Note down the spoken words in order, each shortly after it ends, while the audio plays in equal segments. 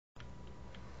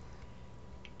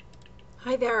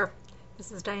Hi there,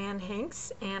 this is Dianne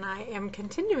Hanks, and I am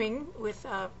continuing with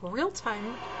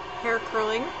real-time hair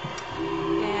curling.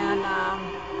 And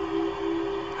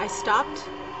I stopped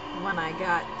when I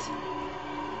got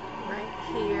right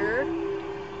here.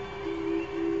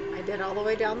 I did all the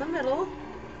way down the middle.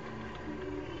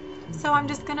 So I'm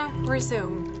just gonna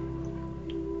resume.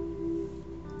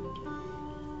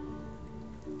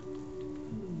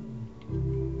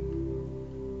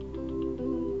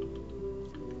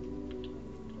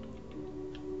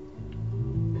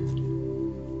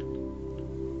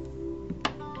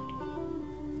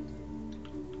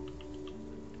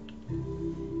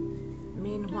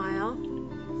 Meanwhile,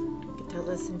 I get to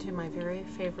listen to my very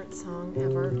favorite song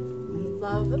ever. I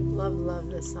love, love, love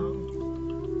this song.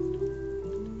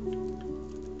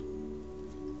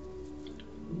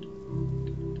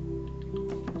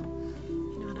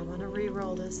 You know what, I want to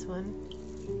re-roll this one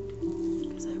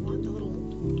because I want the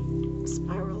little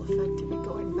spiral effect to be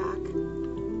going back.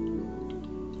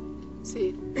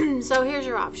 See, so here's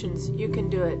your options. You can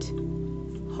do it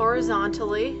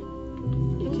horizontally.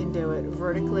 You can do it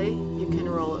vertically, you can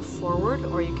roll it forward,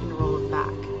 or you can roll it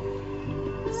back.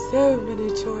 So many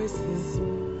choices.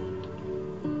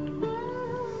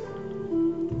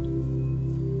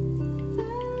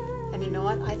 And you know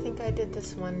what? I think I did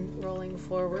this one rolling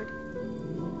forward.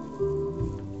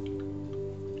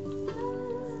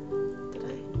 Did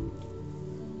I?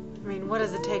 I mean, what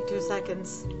does it take? 2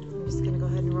 seconds. I'm just going to go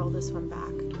ahead and roll this one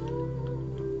back.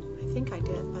 I think I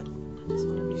did, but I just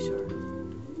want to be sure.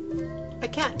 I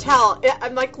can't tell.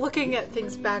 I'm like looking at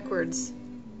things backwards.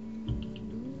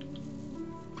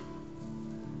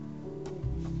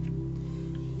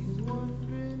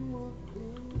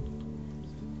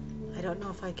 I don't know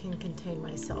if I can contain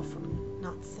myself from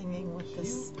not singing with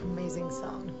this amazing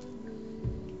song.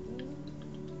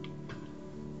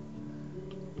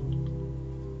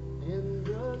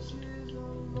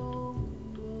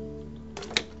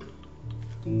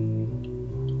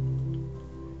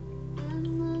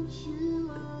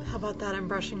 How about that? I'm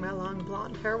brushing my long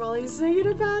blonde hair while he's singing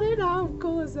about it. How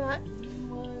cool is that?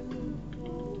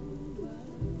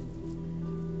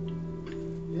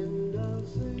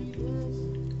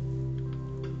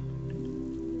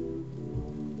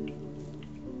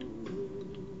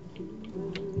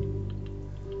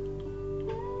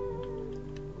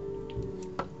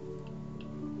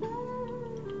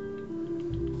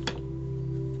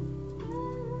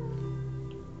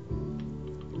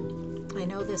 I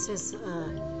know this is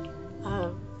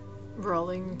a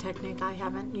rolling technique I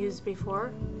haven't used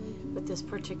before with this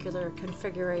particular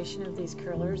configuration of these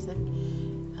curlers, and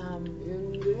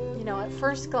you know, at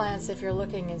first glance, if you're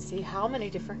looking and see how many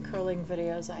different curling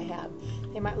videos I have,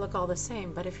 they might look all the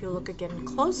same, but if you look again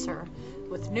closer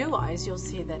with new eyes, you'll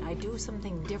see that I do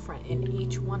something different in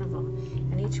each one of them,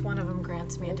 and each one of them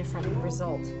grants me a different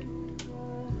result.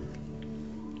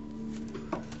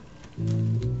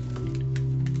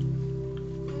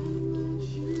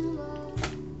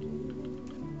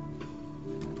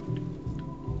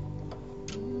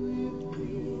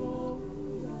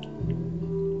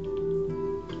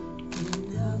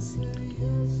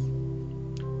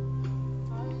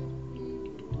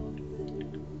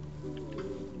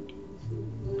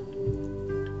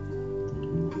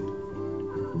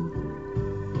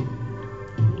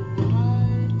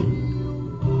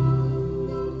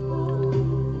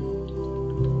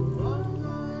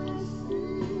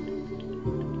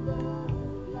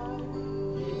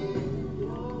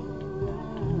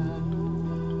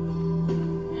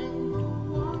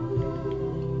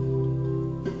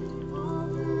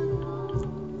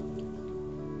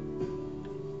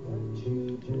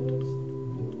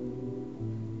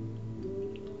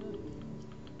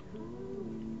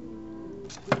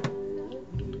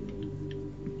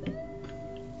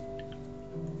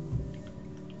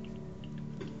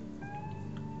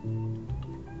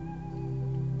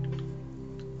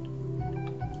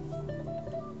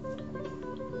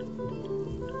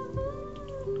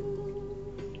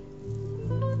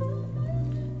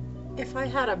 If I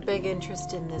had a big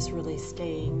interest in this really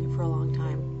staying for a long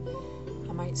time,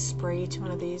 I might spray each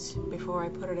one of these before I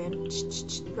put it in,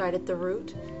 right at the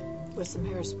root with some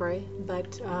hairspray, but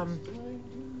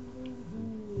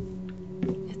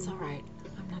it's all right.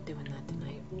 I'm not doing that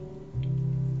tonight.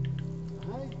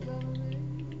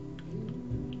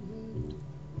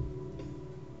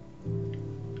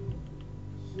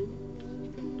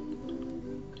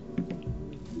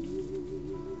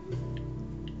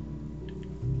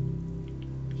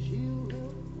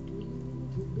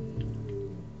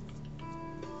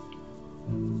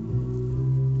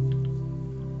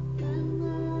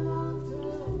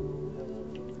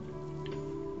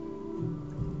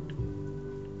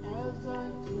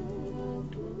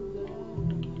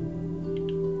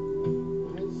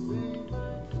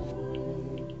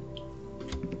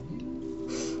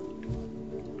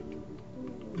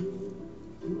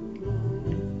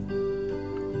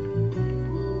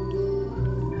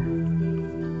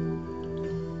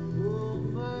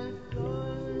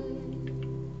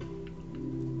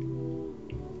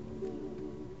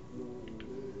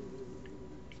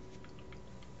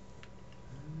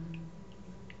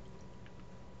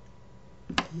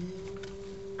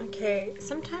 Okay,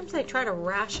 sometimes I try to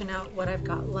ration out what I've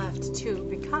got left too,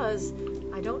 because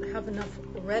I don't have enough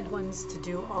red ones to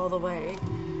do all the way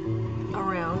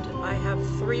around. I have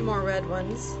 3 more red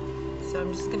ones, so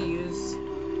I'm just going to use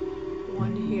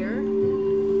one here.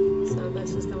 So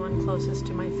this is the one closest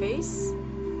to my face.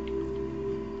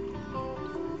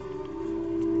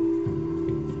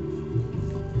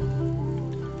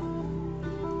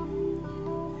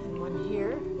 And one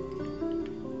here.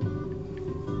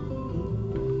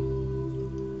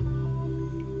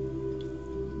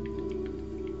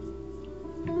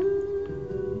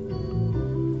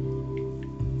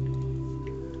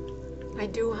 I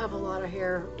do have a lot of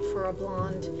hair for a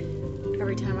blonde.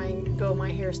 Every time I go,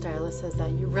 my hairstylist says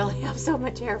that you really have so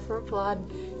much hair for a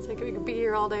blonde. It's like we could be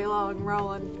here all day long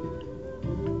rolling.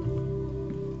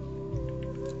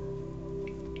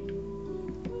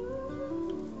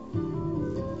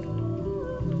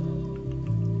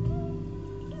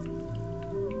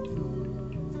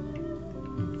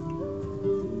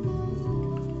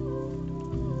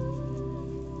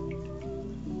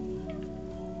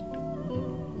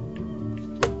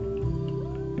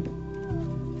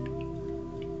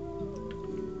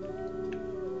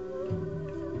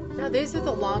 Now these are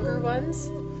the longer ones,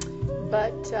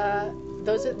 but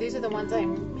these are the ones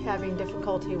I'm having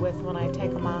difficulty with when I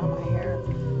take them out of my hair.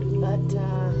 But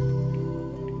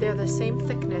they're the same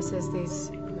thickness as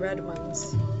these red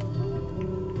ones.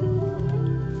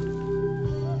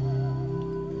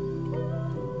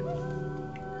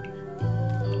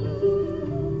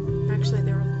 Actually,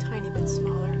 they're a tiny bit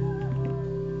smaller.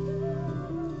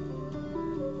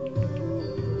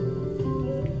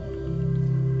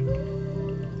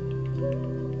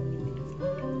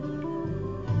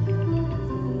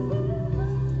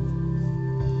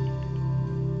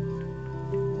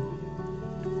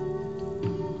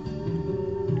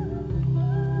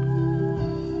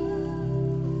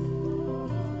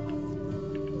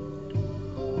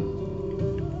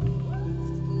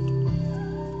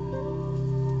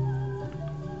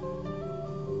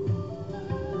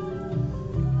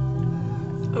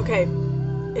 Okay,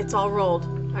 it's all rolled.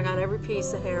 I got every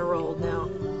piece of hair rolled now.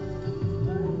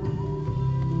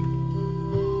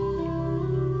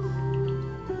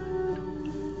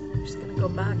 I'm just gonna go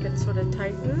back and sort of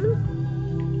tighten.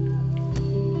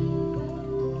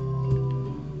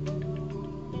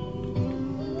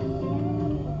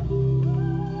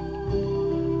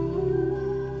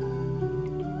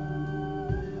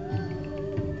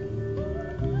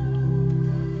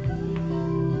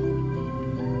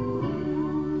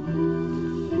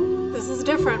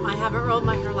 Different. I haven't rolled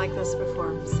my hair like this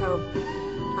before, so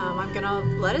I'm gonna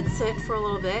let it sit for a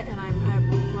little bit, and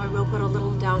I will put a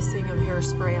little dousing of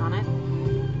hairspray on it.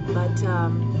 But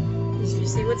as you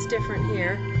see what's different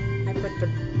here, I put the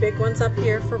big ones up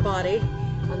here for body,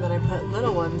 and then I put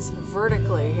little ones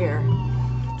vertically here.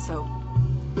 So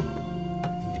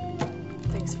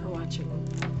thanks for watching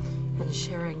and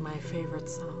sharing my favorite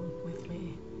song with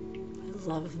me. I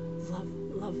love, love,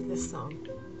 love this song.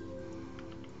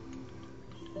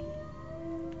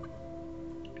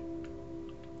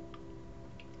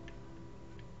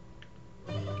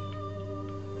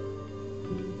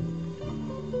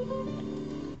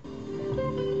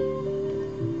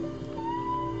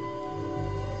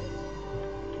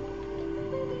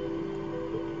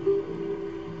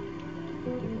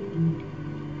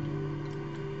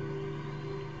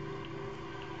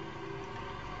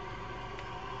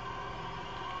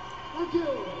 Thank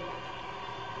you.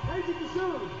 Thank you for